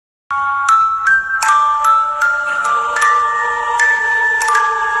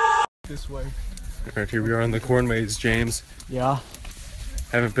this way. Alright, here we are in the corn maze, James. Yeah.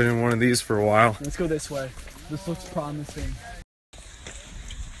 Haven't been in one of these for a while. Let's go this way. This looks promising.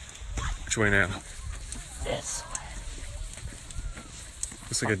 Which way now? This way.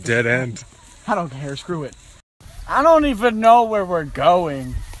 Looks like a dead end. I don't care, screw it. I don't even know where we're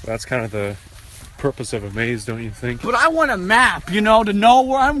going. That's kind of the purpose of a maze, don't you think? But I want a map, you know, to know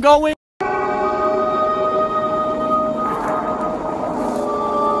where I'm going.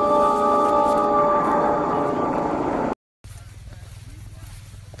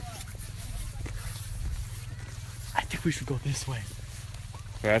 I think we should go this way.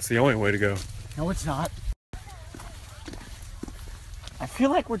 That's the only way to go. No, it's not. I feel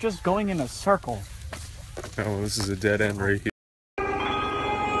like we're just going in a circle. Oh, this is a dead end right here.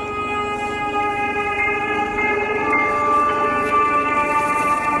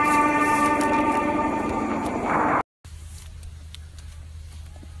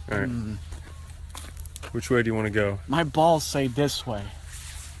 Alright. Which way do you want to go? My balls say this way.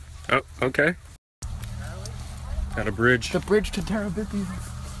 Oh, okay. Got a bridge. The bridge to Terabithia.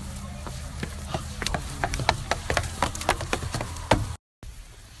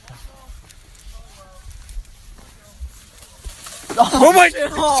 Oh my!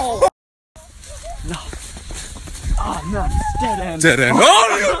 Oh! No. Oh no, it's dead end. Dead end.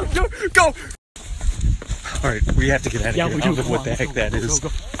 Oh, go! Alright, we have to get out of here. We I do. don't know what the heck that is. Go.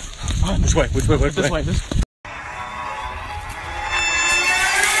 Which way? Which way? This way.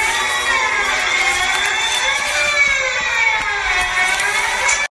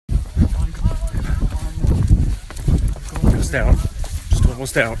 Almost out. Just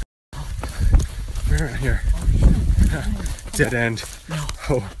almost out. We're around here. Dead end. No.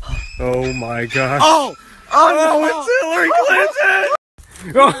 Oh my gosh. Oh, it's Hilary Clinton!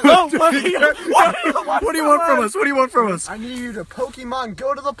 What do you want from us? What do you want from us? I need you to Pokemon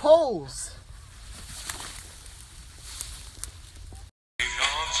go to the polls.